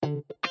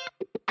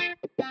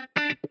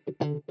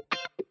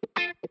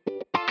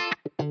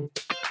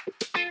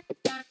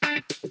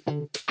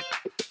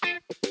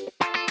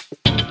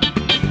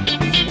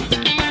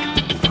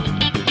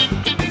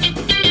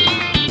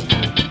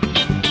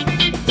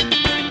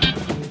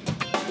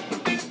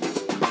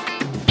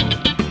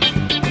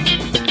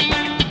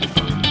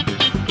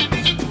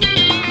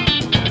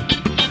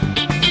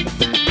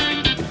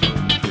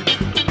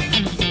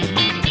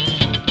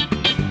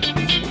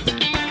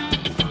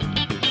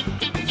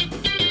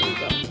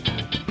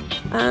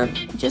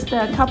Just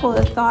a couple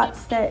of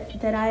thoughts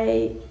that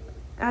I,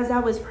 as I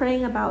was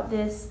praying about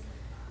this,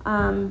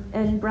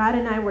 and Brad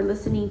and I were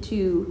listening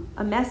to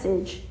a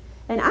message,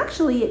 and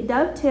actually it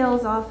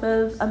dovetails off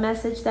of a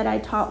message that I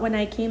taught when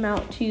I came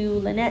out to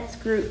Lynette's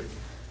group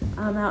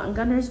out in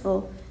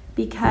Gunnersville,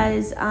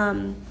 because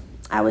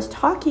I was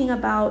talking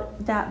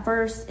about that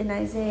verse in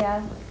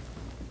Isaiah.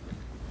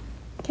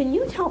 Can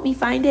you help me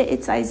find it?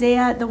 It's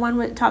Isaiah, the one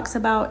that talks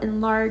about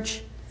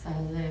enlarge. It's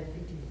Isaiah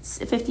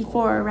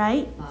 54,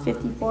 right?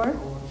 54.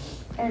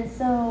 And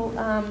so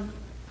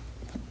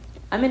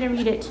I'm going to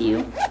read it to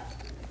you,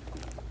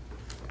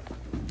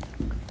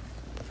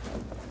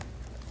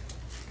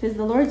 because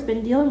the Lord's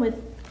been dealing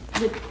with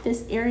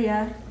this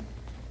area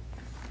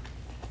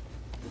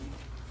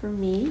for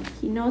me.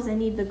 He knows I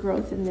need the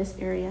growth in this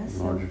area.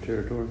 So. Larger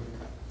territory?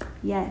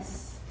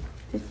 Yes.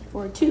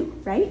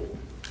 54:2, right?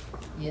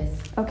 Yes.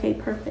 Okay,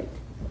 perfect.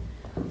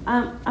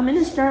 I'm going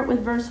to start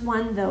with verse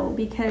 1, though,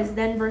 because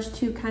then verse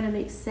 2 kind of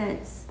makes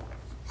sense.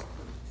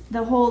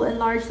 The whole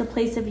enlarge the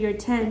place of your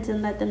tent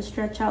and let them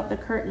stretch out the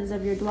curtains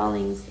of your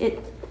dwellings.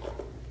 It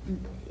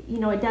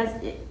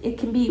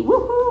can be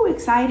woohoo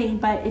exciting,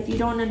 but if you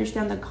don't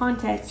understand the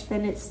context,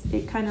 then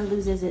it kind of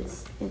loses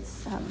its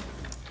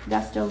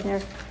gusto there.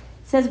 It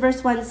says,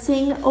 verse 1,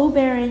 sing, O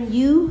barren,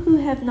 you who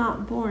have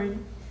not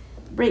borne.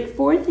 Break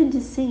forth into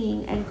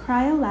singing and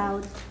cry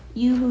aloud,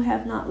 you who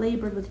have not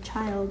labored with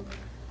child.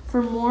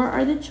 For more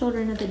are the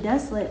children of the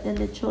desolate than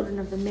the children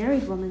of the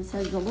married woman,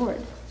 says the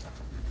Lord.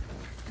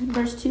 And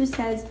verse 2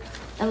 says,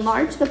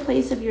 enlarge the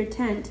place of your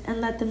tent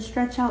and let them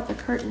stretch out the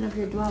curtain of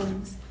your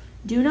dwellings.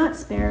 Do not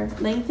spare,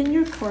 lengthen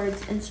your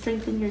cords and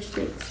strengthen your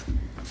stakes.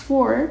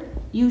 For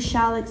you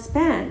shall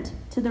expand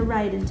to the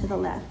right and to the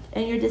left,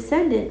 and your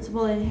descendants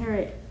will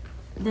inherit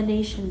the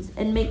nations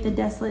and make the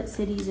desolate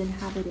cities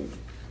inhabited.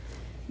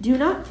 Do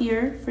not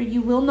fear, for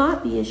you will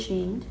not be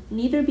ashamed,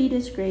 neither be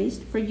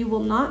disgraced, for you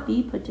will not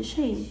be put to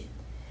shame.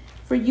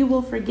 For you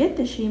will forget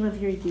the shame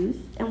of your youth,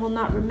 and will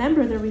not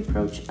remember the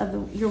reproach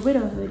of your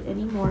widowhood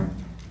any more.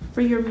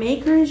 For your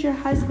Maker is your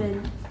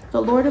husband,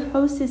 the Lord of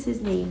hosts is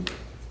his name,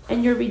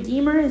 and your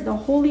Redeemer is the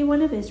Holy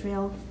One of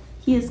Israel.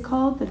 He is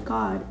called the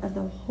God of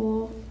the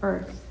whole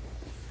earth.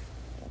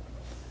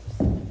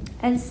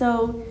 And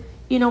so,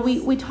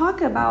 we talk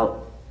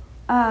about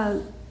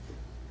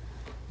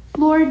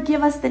Lord,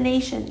 give us the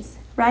nations,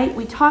 right?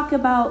 We talk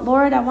about,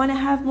 Lord, I want to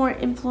have more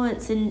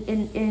influence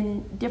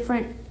in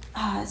different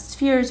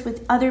spheres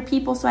with other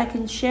people so I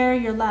can share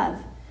your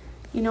love.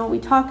 We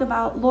talk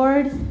about,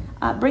 Lord,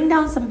 bring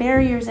down some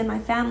barriers in my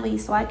family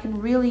so I can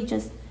really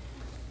just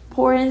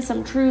pour in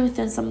some truth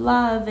and some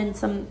love and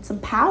some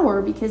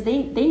power, because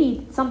they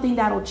need something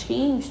that'll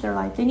change their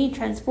life. They need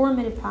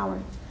transformative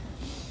power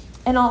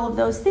and all of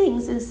those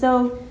things. And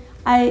so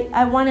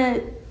I want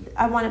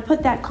to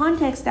put that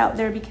context out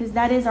there, because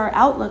that is our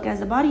outlook as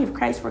the body of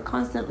Christ. We're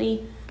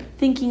constantly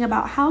thinking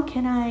about, how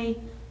can I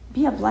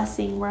be a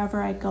blessing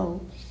wherever I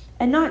go?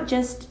 And not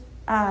just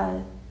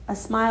a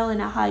smile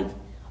and a hug,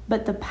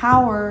 but the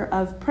power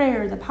of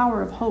prayer, the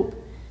power of hope,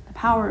 the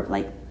power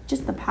of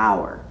just the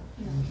power.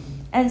 Mm-hmm.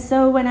 And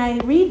so when I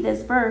read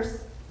this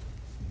verse,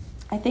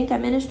 I think I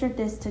ministered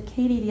this to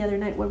Katie the other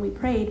night when we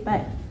prayed,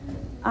 but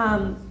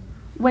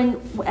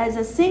when as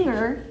a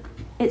singer,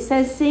 it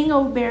says, sing,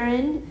 O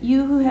barren,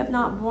 you who have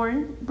not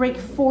borne. Break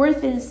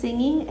forth in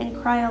singing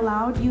and cry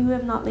aloud, you who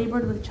have not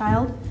labored with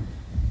child.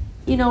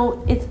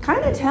 It's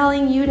kind of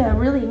telling you to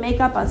really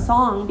make up a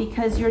song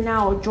because you're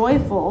now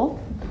joyful,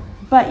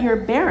 but you're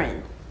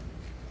barren.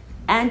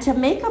 And to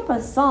make up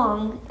a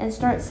song and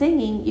start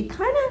singing, you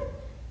kind of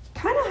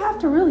have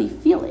to really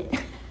feel it.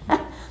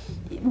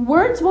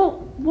 Words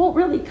won't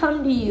really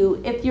come to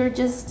you if you're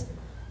just,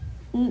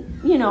 la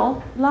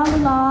la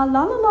la,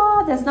 la la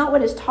la. That's not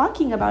what it's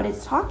talking about.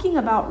 It's talking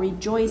about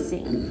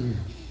rejoicing.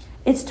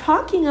 It's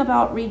talking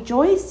about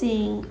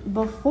rejoicing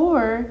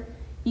before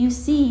you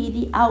see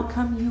the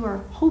outcome you are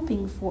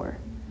hoping for,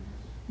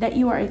 that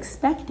you are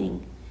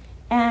expecting.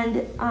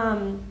 And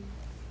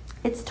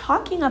it's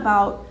talking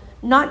about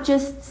not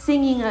just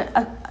singing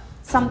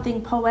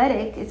something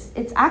poetic.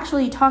 It's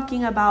actually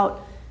talking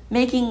about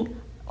making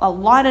a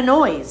lot of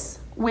noise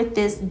with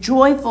this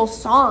joyful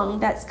song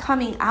that's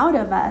coming out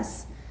of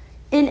us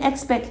in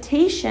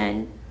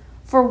expectation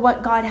for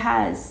what God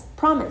has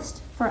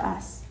promised for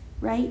us,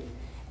 right?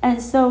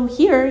 And so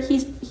here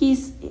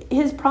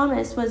his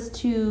promise was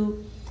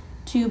to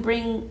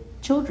bring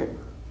children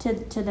to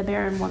the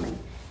barren woman.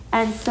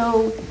 And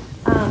so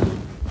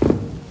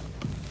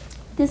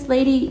this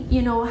lady,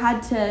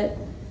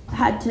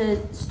 had to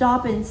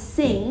stop and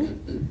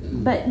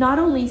sing, but not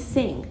only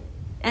sing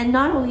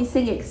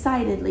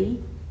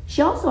excitedly,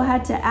 she also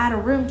had to add a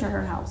room to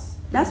her house.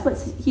 That's what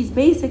he's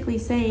basically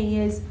saying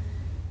is,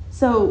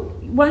 so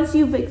once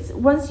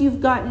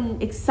you've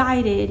gotten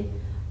excited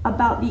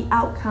about the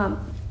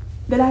outcome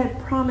that I have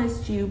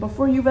promised you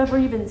before you've ever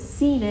even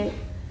seen it,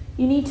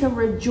 you need to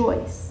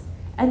rejoice.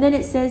 And then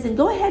it says, and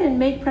go ahead and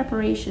make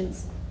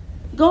preparations.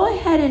 Go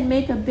ahead and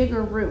make a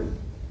bigger room.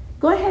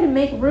 Go ahead and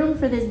make room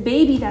for this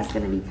baby that's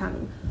going to be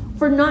coming,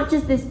 for not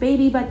just this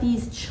baby, but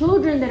these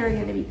children that are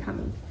going to be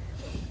coming.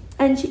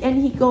 And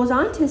he goes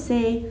on to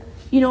say,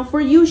 for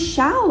you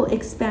shall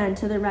expand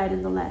to the right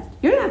and the left.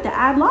 You're going to have to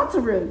add lots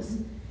of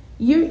rooms.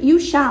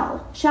 You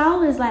shall.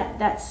 Shall is like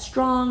that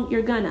strong,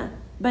 you're gonna.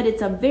 But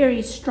it's a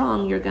very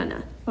strong you're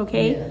gonna.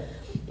 Okay?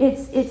 Yeah.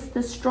 It's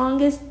the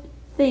strongest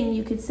thing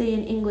you could say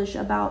in English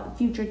about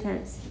future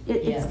tense.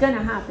 It's going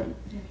to happen.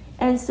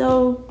 And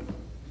so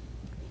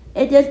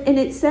it does, and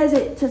it says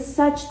it to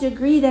such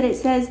degree that it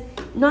says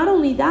not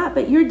only that,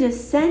 but your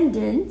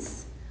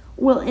descendants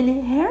will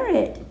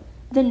inherit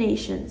the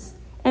nations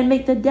and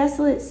make the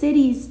desolate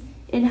cities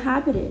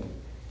inhabited.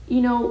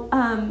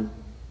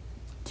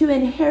 To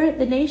inherit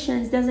the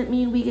nations doesn't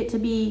mean we get to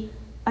be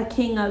a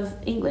king of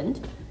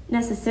England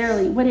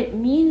necessarily. What it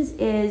means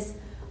is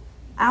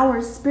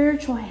our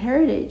spiritual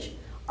heritage,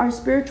 our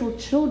spiritual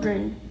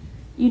children,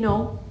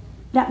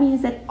 that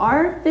means that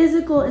our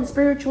physical and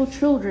spiritual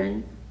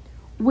children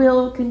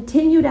will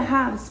continue to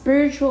have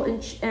spiritual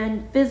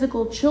and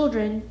physical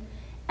children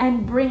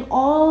and bring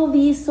all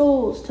these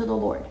souls to the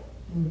Lord.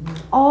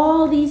 Mm-hmm.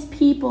 All these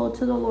people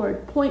to the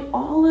Lord. Point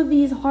all of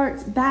these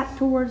hearts back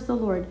towards the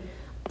Lord.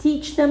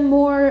 Teach them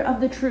more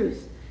of the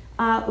truth.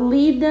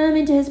 Lead them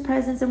into his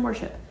presence and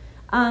worship.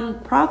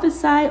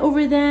 Prophesy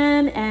over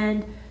them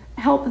and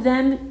help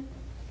them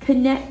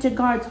connect to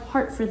God's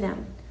heart for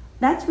them.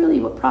 That's really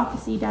what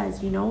prophecy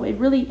does,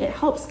 It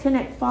helps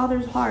connect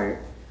Father's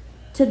heart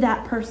to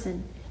that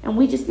person. And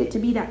we just get to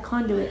be that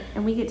conduit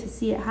and we get to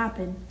see it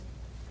happen.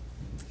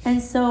 And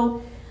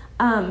so,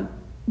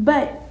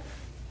 but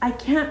I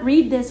can't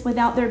read this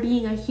without there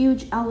being a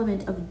huge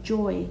element of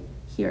joy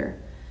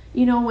here.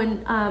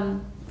 When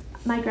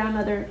my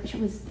grandmother,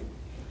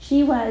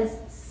 she was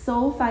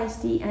so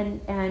feisty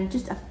and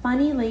just a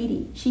funny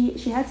lady.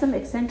 She had some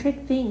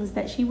eccentric things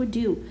that she would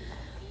do.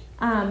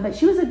 But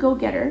she was a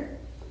go-getter.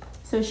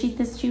 So she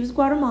was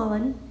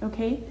Guatemalan,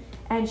 okay?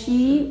 And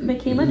she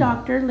became a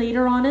doctor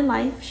later on in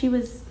life. She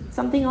was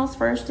something else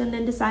first and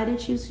then decided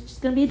she was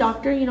just going to be a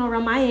doctor,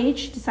 around my age.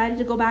 She decided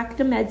to go back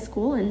to med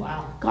school and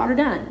got her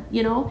done,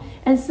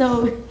 And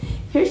so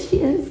here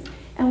she is.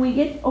 And we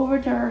get over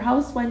to her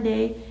house one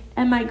day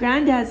and my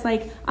granddad's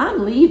like,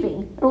 I'm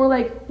leaving. And we're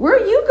like, where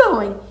are you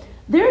going?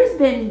 There's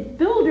been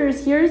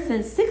builders here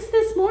since 6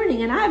 this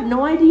morning and I have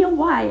no idea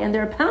why. And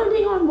they're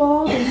pounding on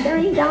walls and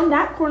tearing down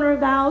that corner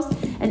of the house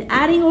and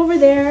adding over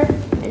there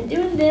and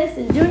doing this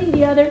and doing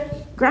the other.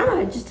 Grandma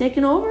had just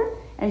taken over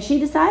and she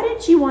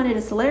decided she wanted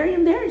a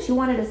solarium there and she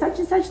wanted a such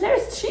and such there.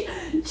 She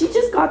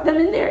just got them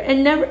in there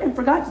and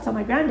forgot to tell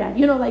my granddad,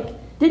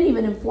 didn't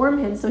even inform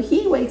him. So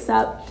he wakes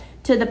up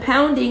to the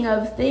pounding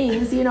of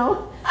things,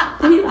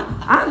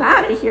 I'm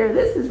out of here.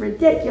 This is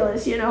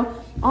ridiculous,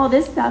 all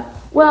this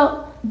stuff.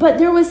 Well, but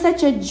there was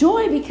such a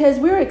joy because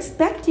we were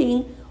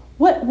expecting,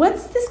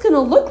 what's this going to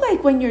look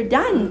like when you're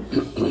done?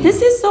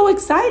 This is so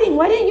exciting.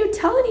 Why didn't you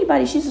tell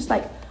anybody? She's just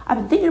like, I've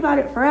been thinking about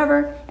it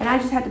forever, and I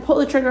just had to pull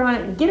the trigger on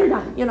it and get her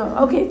done.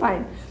 Okay,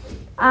 fine.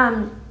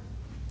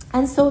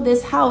 And so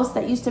this house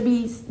that used to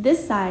be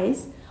this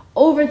size,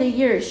 over the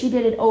years, she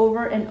did it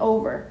over and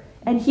over.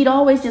 And he'd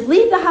always just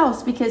leave the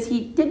house because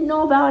he didn't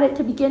know about it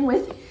to begin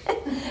with.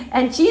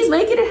 And she's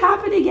making it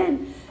happen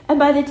again. And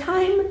by the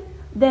time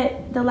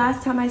that the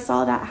last time I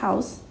saw that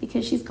house,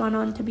 because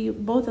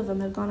both of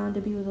them have gone on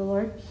to be with the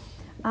Lord,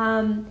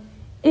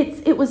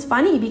 it was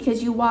funny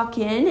because you walk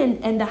in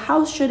and the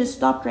house should have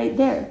stopped right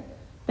there.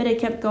 But it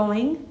kept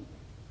going,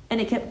 and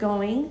it kept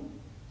going,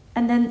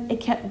 and then it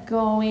kept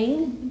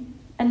going,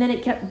 and then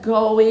it kept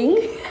going.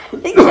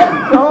 It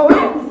kept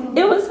going.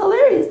 It was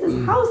hilarious.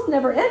 This house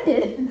never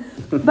ended.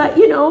 But,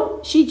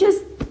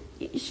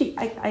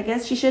 I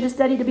guess she should have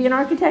studied to be an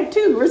architect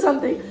too or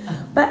something.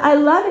 But I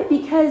love it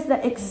because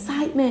the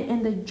excitement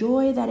and the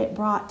joy that it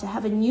brought to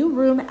have a new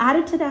room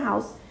added to the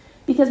house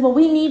because,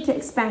 we need to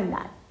expand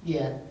that.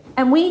 Yeah.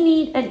 And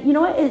you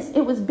know what?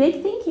 It was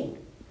big thinking.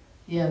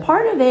 Yeah.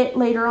 Part of it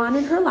later on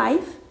in her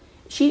life,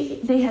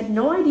 they had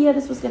no idea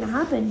this was going to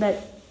happen,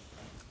 but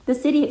the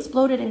city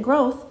exploded in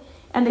growth,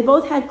 and they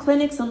both had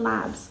clinics and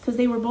labs because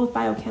they were both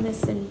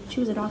biochemists and she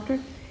was a doctor.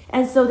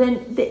 And so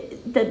then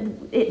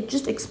it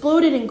just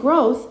exploded in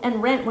growth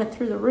and rent went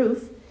through the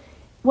roof.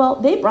 Well,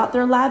 they brought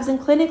their labs and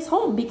clinics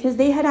home because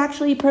they had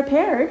actually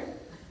prepared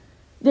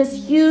this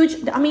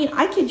huge,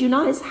 I kid you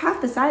not, it's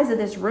half the size of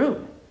this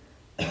room.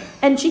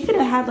 And she could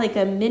have had like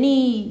a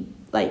mini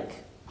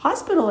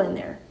hospital in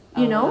there,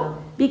 Wow.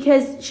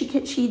 because she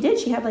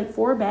had like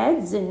 4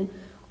 beds and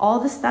all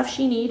the stuff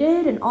she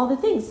needed and all the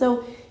things.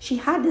 So she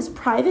had this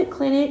private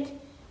clinic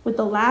with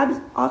the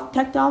labs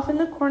tucked off in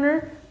the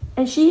corner.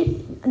 And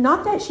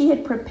not that she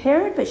had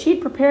prepared, but she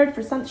had prepared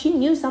for something. She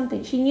knew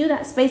something. She knew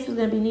that space was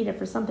going to be needed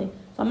for something.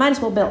 So I might as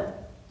well build,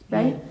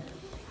 right?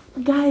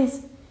 Yeah.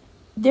 Guys,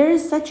 there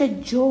is such a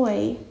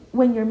joy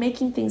when you're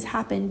making things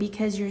happen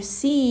because you're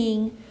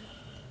seeing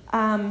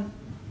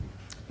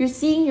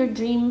your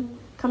dream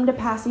come to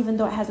pass even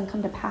though it hasn't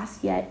come to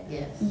pass yet.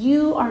 Yes.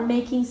 You are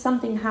making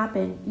something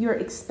happen. You're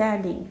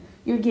expanding.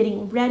 You're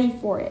getting ready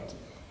for it.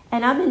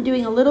 And I've been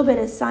doing a little bit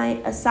of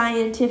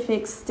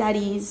scientific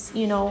studies,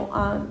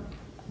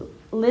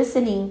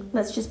 listening,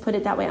 let's just put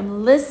it that way.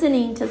 I'm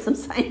listening to some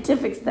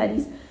scientific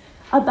studies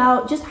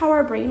about just how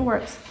our brain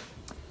works.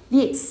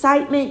 The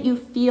excitement you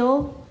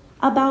feel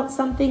about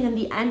something and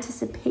the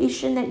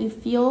anticipation that you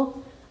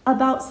feel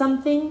about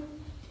something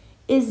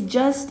is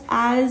just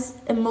as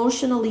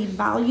emotionally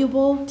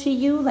valuable to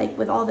you, like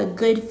with all the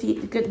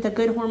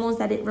good hormones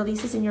that it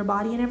releases in your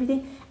body and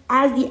everything,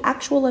 as the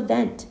actual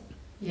event.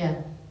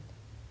 Yeah.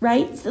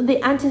 Right? So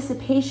the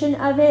anticipation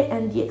of it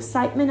and the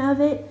excitement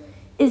of it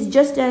is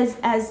just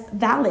as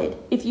valid,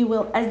 if you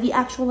will, as the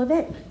actual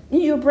event.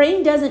 Your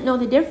brain doesn't know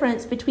the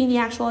difference between the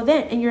actual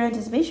event and your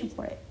anticipation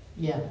for it.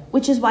 Yeah.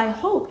 Which is why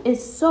hope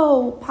is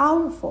so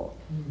powerful.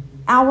 Mm-hmm.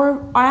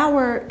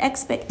 Our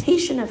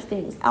expectation of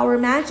things, our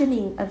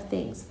imagining of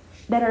things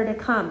that are to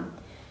come.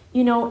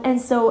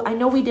 And so I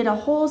know we did a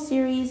whole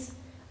series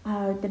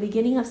at the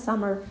beginning of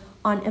summer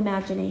on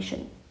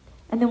imagination.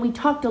 And then we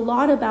talked a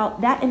lot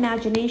about that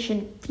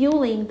imagination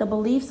fueling the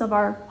beliefs of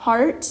our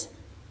heart,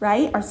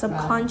 right? Our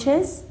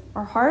subconscious,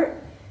 our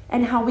heart,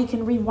 and how we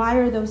can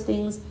rewire those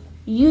things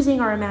using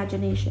our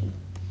imagination.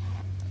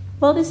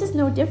 Well, this is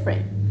no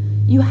different.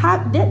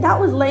 That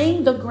was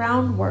laying the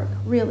groundwork,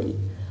 really,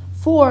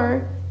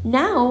 for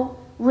now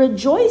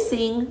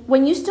rejoicing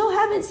when you still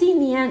haven't seen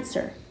the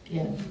answer.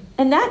 Yeah.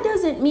 And that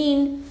doesn't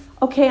mean,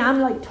 okay, I'm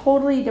like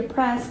totally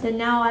depressed and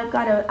now I've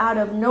got to out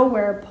of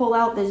nowhere pull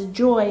out this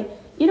joy.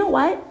 You know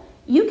what?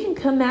 You can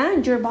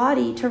command your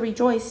body to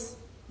rejoice.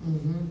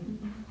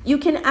 Mm-hmm. You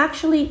can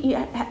actually,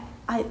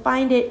 I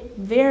find it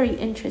very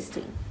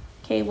interesting.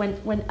 Okay,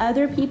 when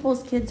other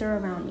people's kids are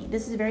around me,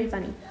 this is very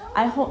funny.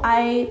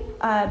 I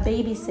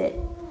babysit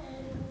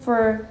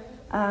for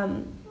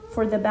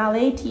the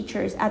ballet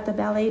teachers at the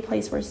ballet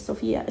place where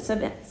Selah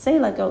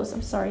goes.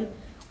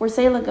 Where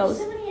Selah goes.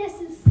 So many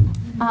S's.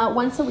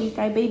 Once a week,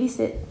 I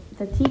babysit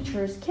the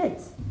teachers'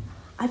 kids.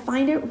 I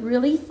find it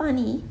really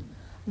funny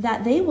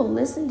that they will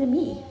listen to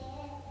me.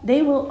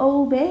 They will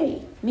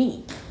obey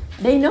me.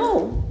 They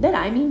know that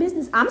I mean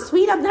business. I'm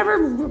sweet. I've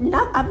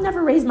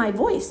never raised my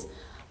voice.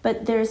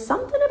 But there's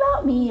something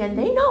about me and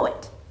they know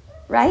it,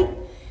 right?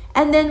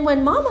 And then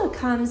when mama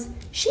comes,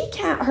 she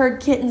can't herd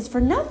kittens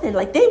for nothing.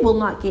 Like, they will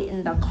not get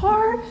in the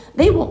car.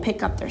 They won't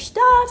pick up their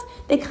stuff.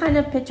 They kind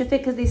of pitch a fit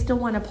because they still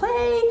want to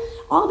play,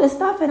 all this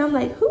stuff. And I'm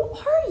like, who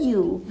are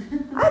you?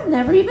 I've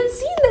never even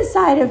seen this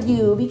side of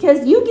you,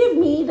 because you give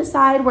me the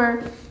side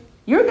where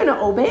you're going to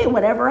obey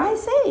whatever I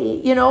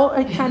say,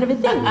 kind of a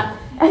thing.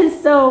 And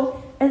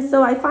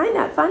so I find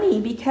that funny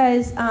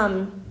because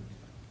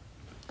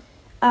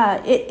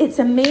it's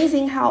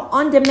amazing how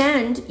on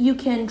demand you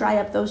can dry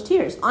up those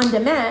tears. On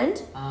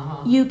demand,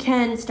 you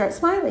can start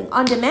smiling.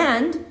 On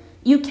demand,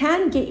 you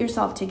can get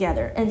yourself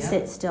together and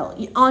sit still.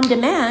 On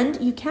demand,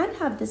 you can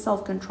have the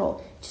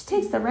self-control. It just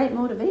takes the right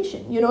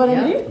motivation. You know what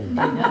I mean?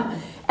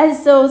 And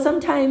so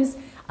sometimes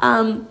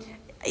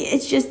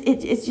it's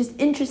just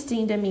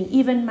interesting to me,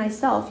 even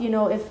myself.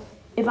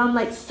 If I'm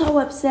like so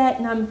upset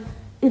and I'm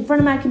in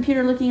front of my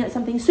computer looking at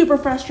something super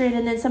frustrated,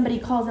 and then somebody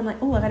calls, I'm like,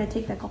 oh, I got to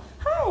take that call.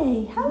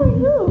 Hi, how are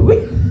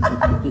you?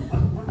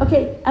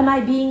 Okay, am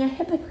I being a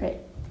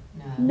hypocrite?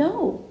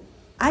 No.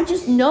 I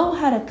just know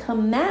how to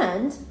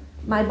command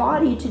my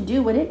body to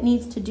do what it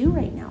needs to do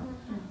right now.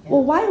 Yeah.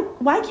 Well,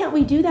 why can't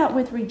we do that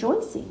with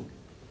rejoicing?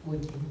 We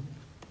can.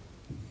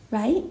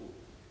 Right?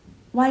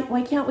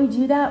 Why can't we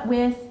do that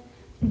with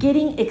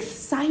getting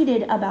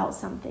excited about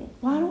something?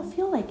 Well, I don't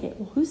feel like it.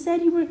 Well, who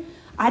said you were?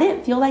 I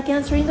didn't feel like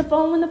answering the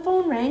phone when the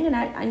phone rang, and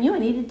I knew I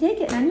needed to take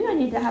it, and I knew I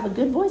needed to have a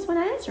good voice when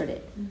I answered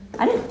it.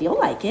 I didn't feel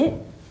like it,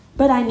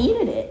 but I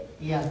needed it.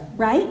 Yeah.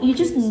 Right? You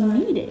just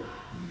need it.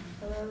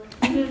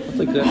 I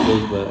think that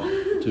goes back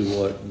to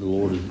what the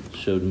Lord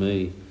showed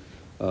me,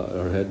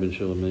 or had been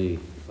showing me,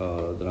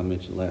 that I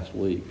mentioned last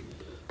week,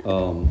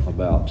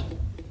 about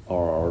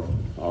our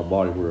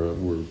body.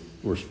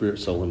 We're spirit,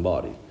 soul, and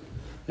body.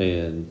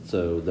 And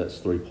so that's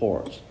 3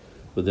 parts.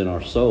 But then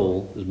our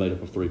soul is made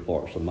up of 3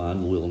 parts: the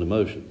mind, will, and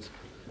emotions.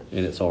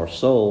 And it's our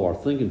soul, our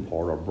thinking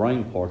part, our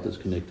brain part, that's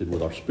connected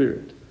with our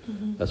spirit.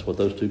 Mm-hmm. That's what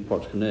those 2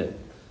 parts connect.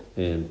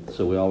 And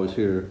so we always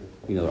hear,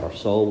 our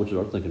soul, which is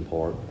our thinking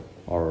part,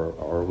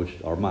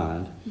 our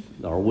mind,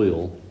 mm-hmm. our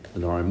will,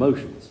 and our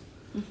emotions.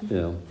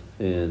 Mm-hmm.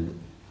 And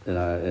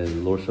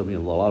the Lord showed me a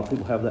lot of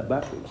people have that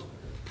backwards,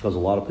 because a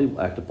lot of people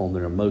act upon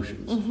their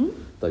emotions. Mm-hmm.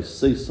 They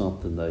see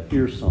something, they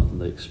hear something,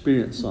 they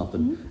experience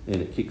something, mm-hmm.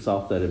 and it kicks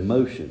off that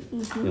emotion.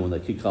 Mm-hmm. And when they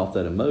kick off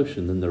that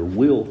emotion, then their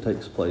will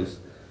takes place,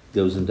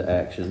 goes into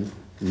action,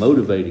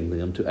 motivating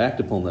them to act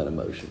upon that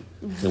emotion.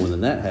 Mm-hmm. And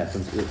when that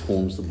happens, it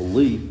forms the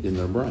belief in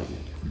their brain.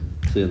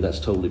 See, and that's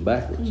totally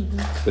backwards,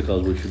 mm-hmm.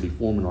 because we should be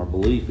forming our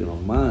belief in our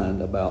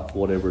mind about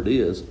whatever it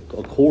is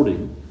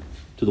according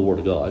to the Word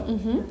of God.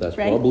 Mm-hmm. That's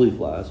right. Where our belief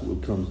lies.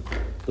 It becomes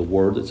the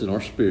Word that's in our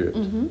spirit,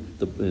 mm-hmm.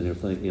 And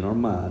everything in our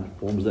mind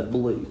forms that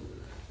belief.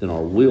 Then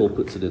our will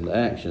puts it into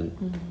action,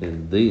 mm-hmm.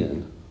 and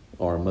then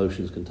our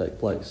emotions can take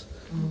place.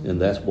 Mm-hmm.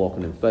 And that's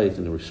walking in faith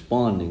and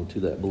responding to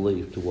that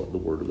belief, to what the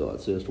Word of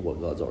God says, to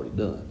what God's already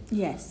done.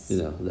 Yes.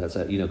 That's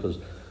how, because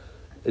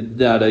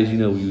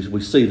nowadays,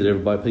 we see that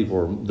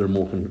they're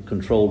more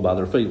controlled by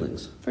their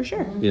feelings. For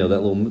sure.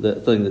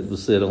 That thing that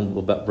was said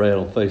about Brad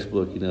on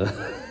Facebook,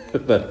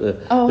 about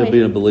Oh,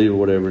 being a believer or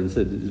whatever, and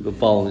said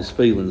following his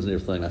feelings and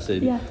everything. I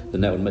said, Yeah.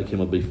 then that would make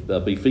him a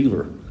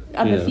be-feeler.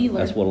 A be-feeler.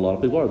 That's what a lot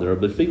of people are. They're a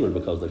be-feeler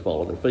because they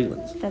follow their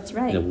feelings. That's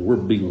right. We're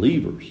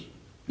believers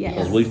Yes.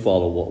 because we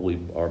follow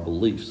our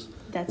beliefs,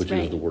 That's which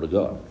right. is the Word of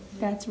God.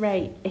 That's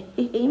right.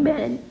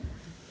 Amen.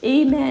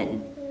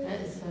 Amen.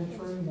 That is so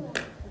true.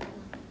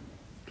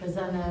 Because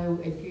I know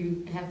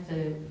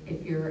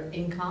if you're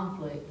in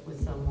conflict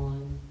with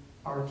someone,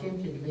 or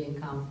attempted to be in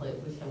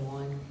conflict with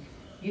someone,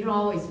 you don't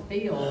always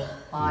feel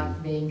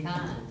like being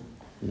kind.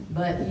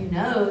 But you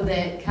know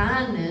that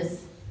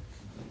kindness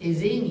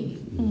is in you,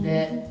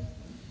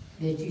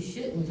 that you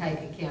shouldn't take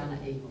account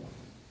of evil,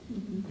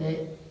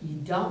 that you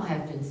don't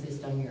have to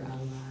insist on your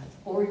own rights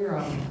or your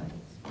own ways.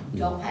 You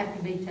don't have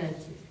to be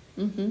touchy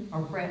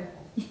or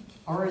fretful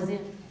or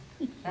resentful.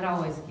 That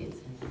always gets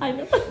me. I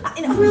know.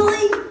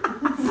 Really?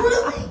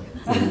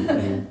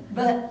 Really?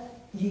 But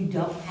you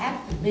don't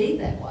have to be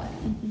that way.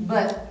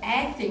 But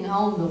acting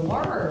on the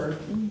word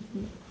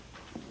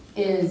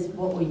is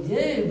what we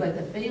do, but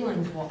the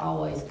feelings will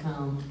always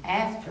come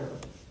after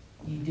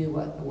you do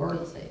what the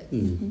word says.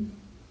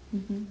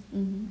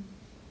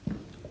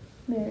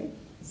 Mary.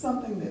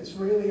 Something that's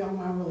really on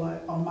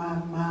my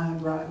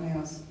mind right now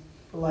is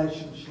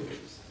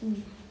relationships.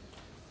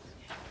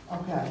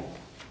 Okay.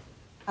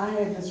 I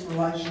had this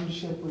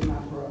relationship with my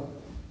brother.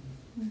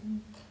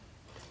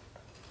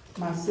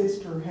 My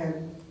sister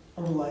had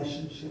a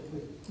relationship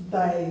with,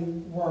 they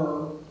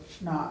were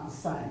not the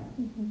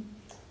same.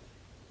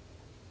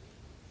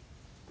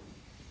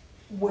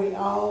 We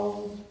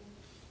all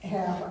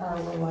have our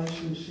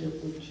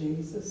relationship with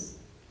Jesus,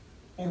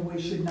 and we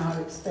should not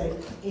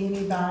expect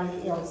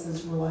anybody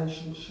else's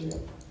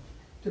relationship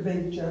to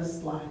be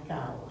just like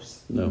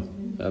ours. No,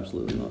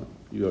 absolutely not.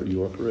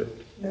 You are correct.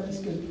 That was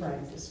good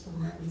practice for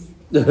me.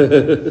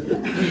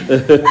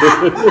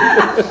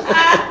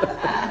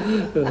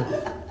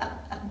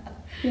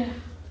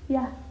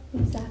 Yeah,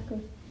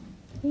 exactly.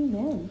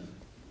 Amen.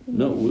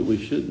 No, we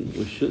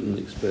shouldn't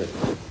expect,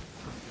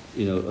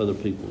 other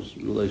people's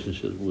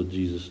relationships with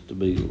Jesus to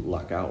be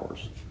like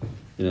ours.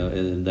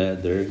 And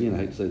that there again, I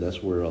hate to say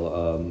that's where a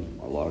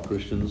lot of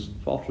Christians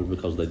falter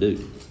because they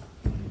do.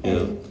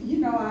 And,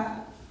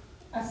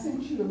 I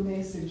sent you a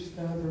message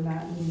the other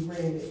night and you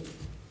read it.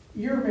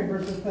 You remember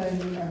the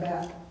thing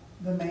about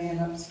the man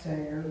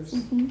upstairs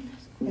and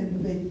the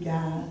big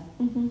guy?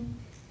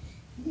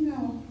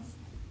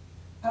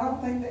 I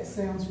don't think that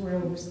sounds real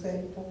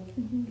respectful,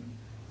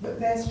 but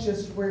that's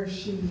just where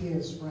she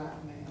is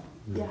right now.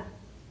 Yeah.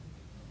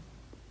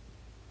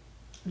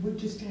 We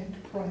just have to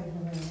pray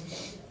around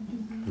it.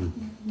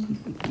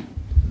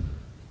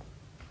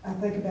 I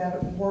think about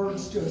it,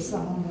 words to a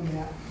song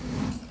about,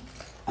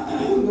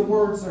 the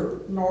words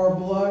are, nor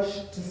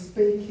blush to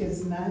speak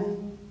his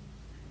name.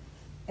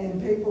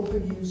 And people who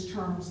use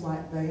terms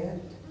like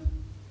that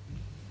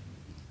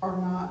are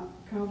not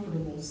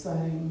comfortable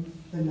saying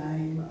the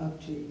name of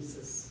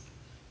Jesus.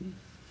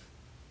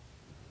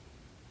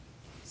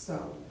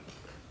 So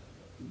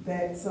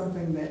that's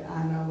something that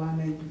I know I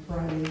need to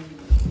pray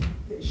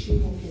that she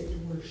will get to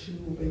where she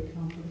will be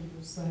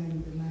comfortable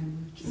saying the name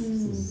of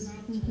Jesus.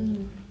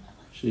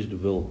 She needs to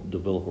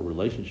develop a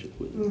relationship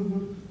with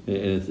him.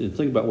 And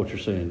think about what you're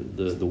saying,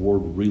 the word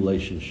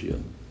relationship.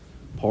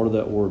 Part of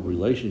that word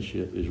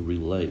relationship is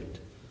relate.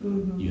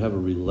 You have a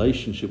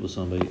relationship with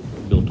somebody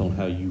built on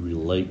how you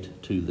relate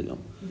to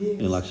them. Yes.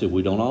 And like I said,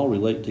 we don't all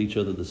relate to each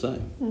other the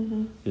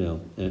same.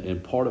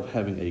 And part of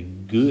having a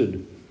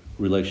good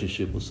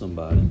relationship with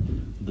somebody,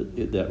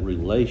 that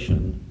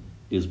relation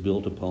is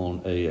built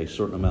upon a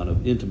certain amount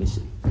of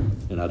intimacy.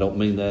 And I don't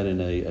mean that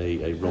in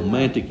a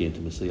romantic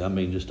intimacy. I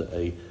mean just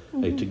a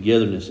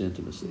togetherness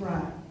intimacy.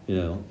 Right.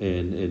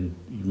 And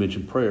you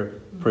mentioned prayer.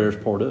 Prayer is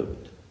part of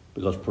it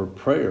because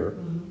prayer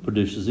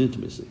produces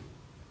intimacy.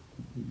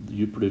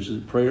 You produce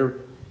prayer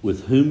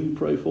with whom you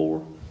pray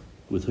for,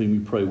 with whom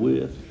you pray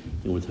with,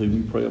 and with whom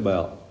you pray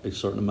about. A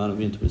certain amount of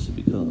intimacy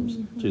becomes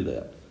to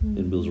that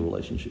and builds a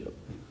relationship.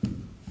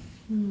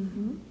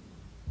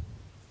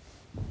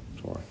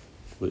 Sorry.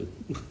 You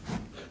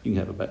can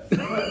have it back.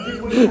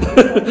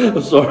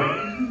 I'm sorry.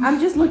 I'm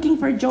just looking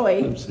for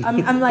joy.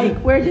 I'm like,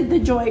 where did the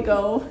joy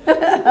go? Did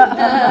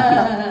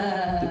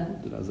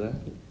I zap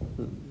it?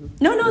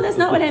 No, that's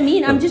not what I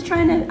mean. I'm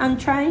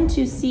trying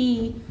to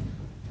see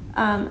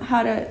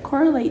how to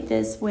correlate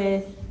this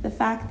with the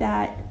fact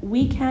that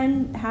we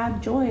can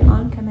have joy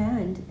on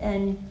command,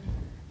 and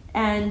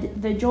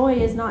the joy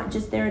is not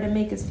just there to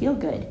make us feel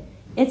good.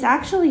 It's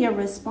actually a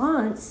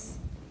response,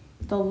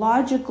 the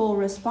logical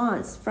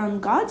response from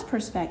God's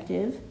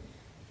perspective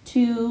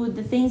to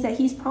the things that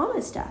He's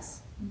promised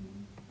us,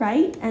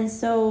 right? And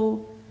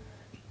so,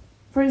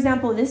 for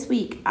example, this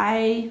week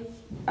I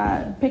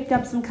picked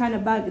up some kind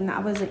of bug and I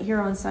wasn't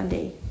here on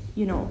Sunday,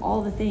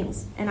 all the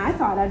things. And I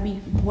thought I'd be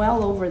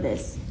well over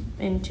this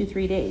in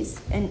 2-3 days.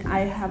 And I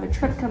have a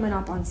trip coming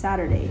up on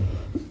Saturday.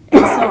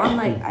 And so I'm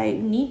like, I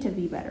need to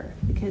be better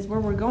because where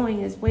we're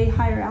going is way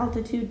higher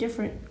altitude,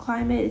 different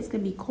climate. It's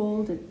going to be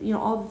cold, and, you know,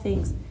 all the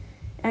things.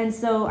 And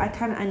so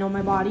I know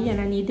my body,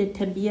 and I needed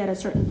to be at a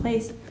certain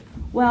place.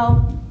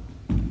 Well,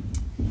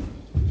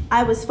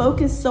 I was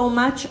focused so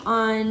much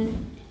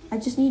on, I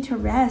just need to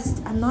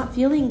rest. I'm not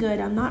feeling good.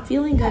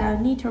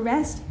 I need to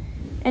rest.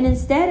 And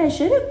instead, I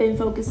should have been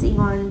focusing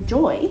on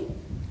joy,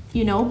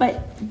 you know,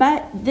 but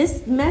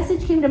this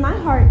message came to my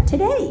heart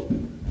today.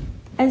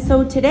 And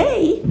so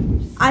today,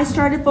 I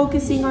started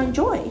focusing on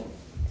joy.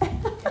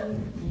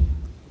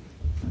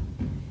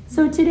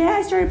 So today,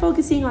 I started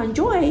focusing on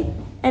joy,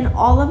 and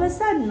all of a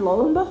sudden,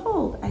 lo and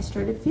behold, I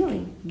started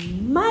feeling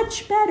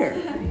much better.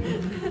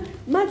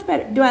 Much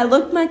better. Do I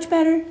look much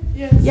better?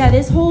 Yes. Yeah,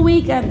 this whole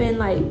week, I've been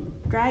like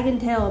dragging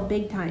tail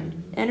big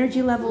time.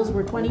 Energy levels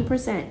were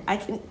 20%.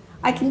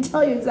 I can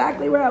tell you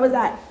exactly where I was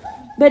at.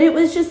 But it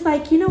was just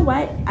like, you know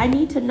what? I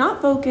need to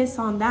not focus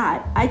on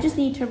that. I just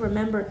need to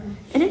remember.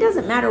 And it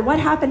doesn't matter what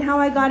happened, how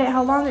I got it,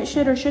 how long it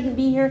should or shouldn't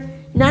be here.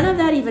 None of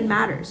that even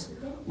matters.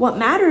 What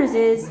matters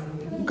is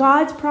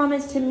God's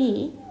promise to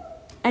me,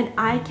 and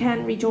I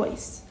can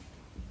rejoice.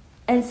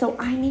 And so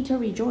I need to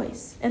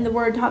rejoice. And the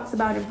word talks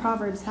about in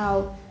Proverbs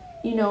how,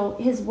 you know,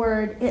 his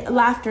word,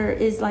 laughter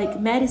is like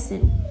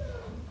medicine.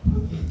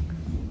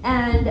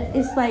 And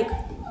it's like,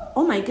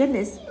 oh my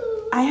goodness,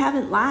 I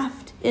haven't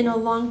laughed in a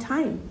long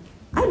time.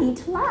 I need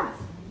to laugh.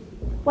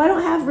 Well, I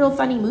don't have real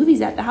funny movies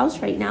at the house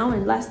right now,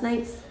 and last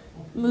night's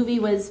movie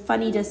was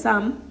funny to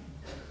some,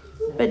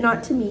 but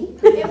not to me.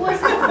 It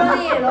wasn't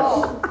funny at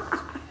all.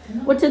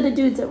 Well, to the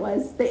dudes it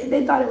was.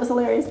 They thought it was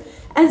hilarious.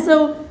 And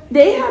so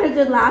they had a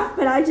good laugh,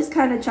 but I just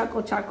kind of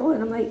chuckle,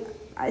 and I'm like,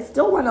 I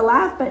still want to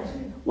laugh, but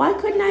why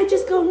couldn't I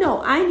just go,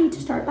 no, I need to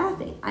start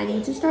laughing. I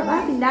need to start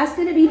laughing. That's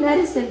going to be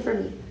medicine for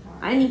me.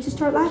 I need to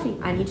start laughing.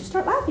 I need to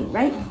start laughing,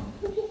 right?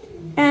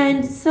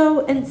 And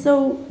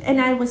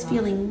I was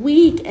feeling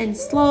weak and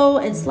slow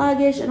and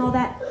sluggish and all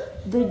that.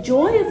 The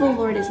joy of the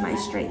Lord is my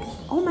strength.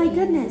 Oh my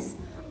goodness.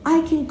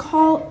 I can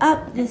call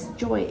up this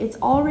joy. It's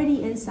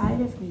already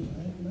inside of me,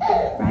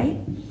 right?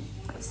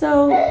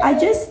 So I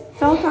just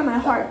felt on my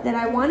heart that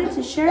I wanted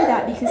to share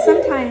that because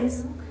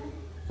sometimes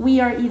we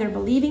are either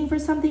believing for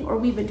something or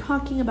we've been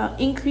talking about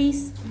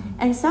increase,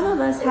 and some of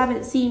us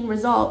haven't seen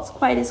results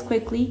quite as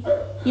quickly.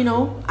 You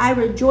know, I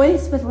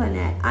rejoice with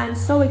Lynette. I'm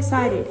so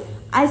excited.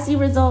 I see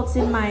results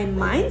in my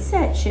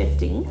mindset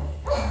shifting,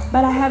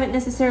 but I haven't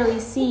necessarily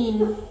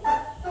seen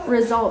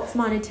results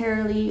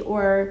monetarily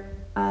or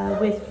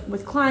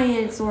with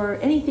clients or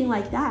anything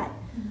like that.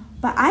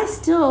 But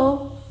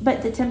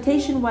the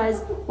temptation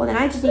was, well, then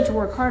I just need to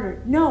work harder.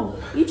 No,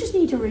 you just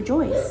need to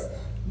rejoice.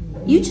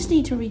 You just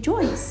need to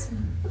rejoice.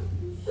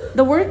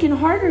 The working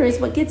harder is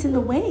what gets in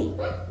the way.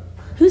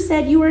 Who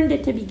said you earned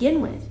it to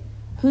begin with?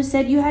 Who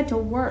said you had to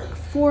work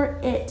for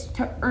it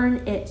to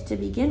earn it to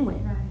begin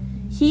with?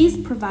 He's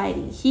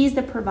providing. He's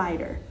the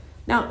provider.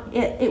 Now,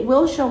 it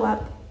will show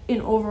up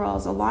in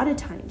overalls a lot of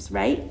times,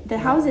 right? The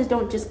houses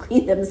don't just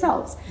clean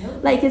themselves.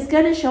 Like, it's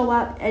going to show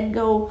up and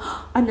go,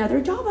 oh, another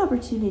job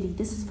opportunity.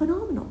 This is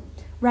phenomenal,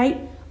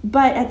 right?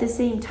 But at the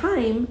same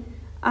time,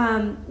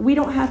 we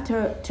don't have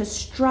to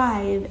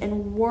strive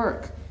and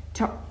work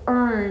to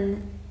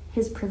earn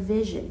his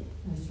provision.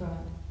 That's right.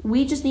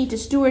 We just need to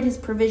steward his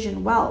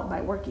provision well by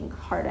working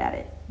hard at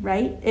it,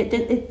 right?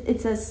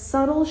 It's a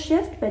subtle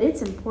shift, but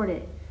it's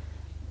important.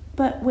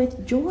 But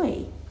with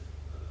joy,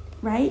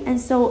 right? And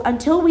so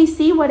until we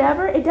see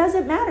whatever, it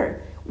doesn't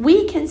matter.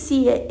 We can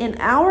see it in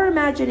our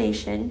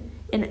imagination,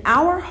 in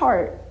our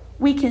heart.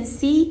 We can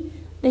see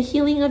the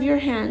healing of your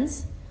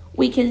hands.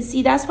 We can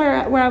see, that's where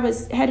I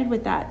was headed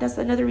with that. That's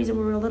another reason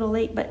we were a little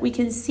late. But we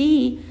can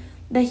see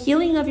the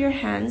healing of your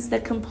hands, the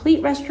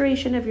complete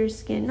restoration of your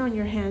skin on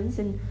your hands,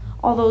 and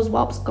all those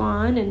whelps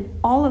gone and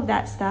all of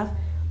that stuff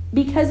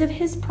because of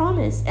his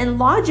promise. And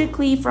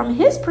logically, from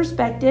his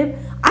perspective,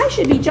 I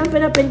should be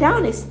jumping up and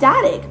down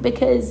ecstatic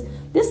because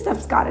this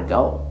stuff's got to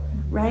go,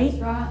 right?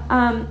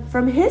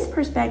 From his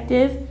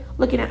perspective,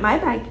 looking at my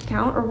bank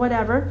account or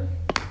whatever,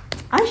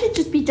 I should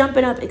just be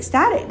jumping up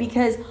ecstatic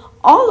because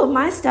all of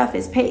my stuff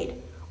is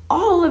paid.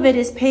 All of it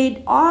is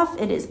paid off.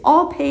 It is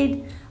all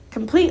paid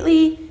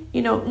completely,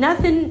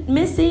 nothing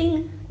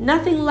missing,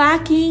 nothing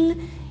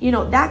lacking,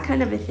 that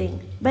kind of a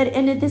thing.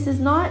 This is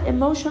not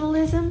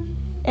emotionalism,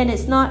 and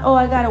it's not,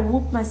 I got to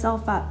whoop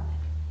myself up.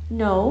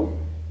 No,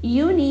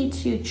 you need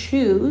to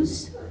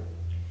choose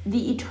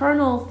the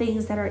eternal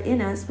things that are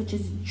in us, which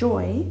is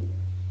joy,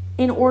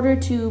 in order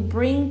to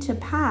bring to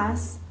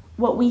pass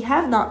what we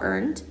have not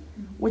earned,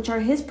 which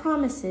are his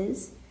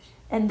promises.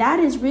 And that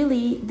is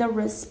really the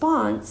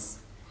response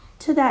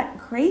to that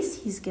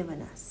grace he's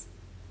given us.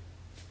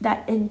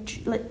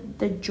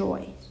 The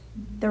joy,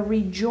 the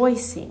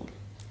rejoicing,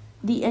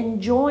 the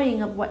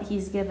enjoying of what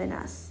he's given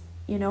us,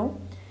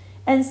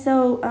 And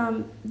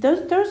so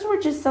those were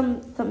just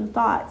some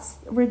thoughts,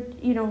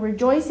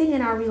 rejoicing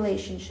in our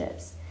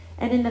relationships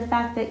and in the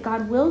fact that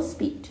God will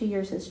speak to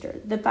your sister,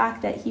 the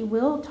fact that he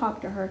will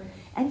talk to her.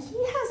 And he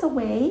has a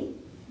way.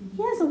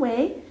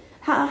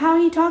 How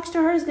he talks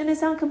to her is going to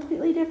sound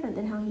completely different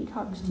than how he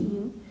talks to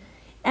you.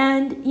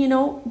 And,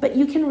 but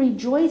you can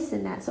rejoice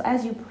in that. So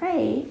as you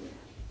pray,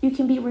 you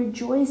can be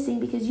rejoicing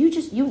because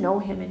you know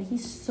him and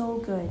he's so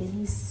good and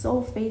he's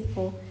so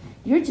faithful.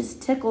 You're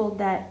just tickled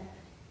that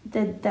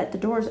the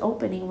door is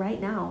opening right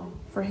now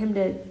for him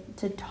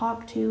to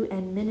talk to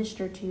and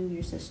minister to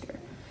your sister.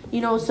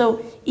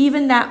 So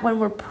even that when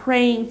we're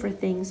praying for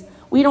things,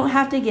 we don't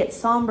have to get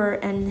somber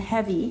and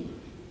heavy.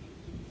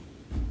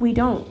 We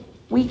don't.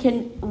 We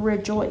can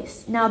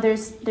rejoice. Now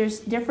there's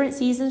different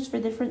seasons for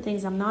different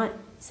things. I'm not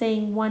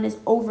saying one is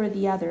over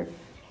the other.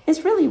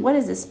 It's really, what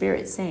is the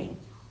Spirit saying?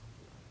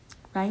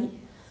 Right?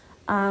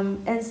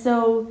 And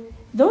so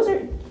those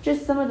are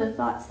just some of the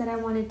thoughts that I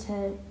wanted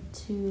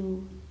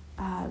to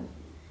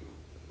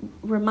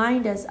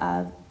remind us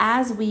of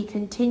as we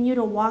continue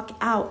to walk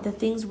out the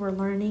things we're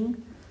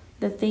learning,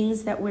 the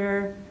things that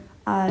we're,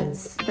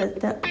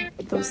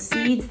 those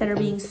seeds that are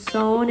being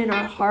sown in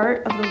our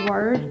heart of the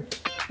Word.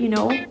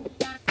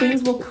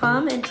 Things will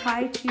come and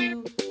try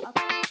to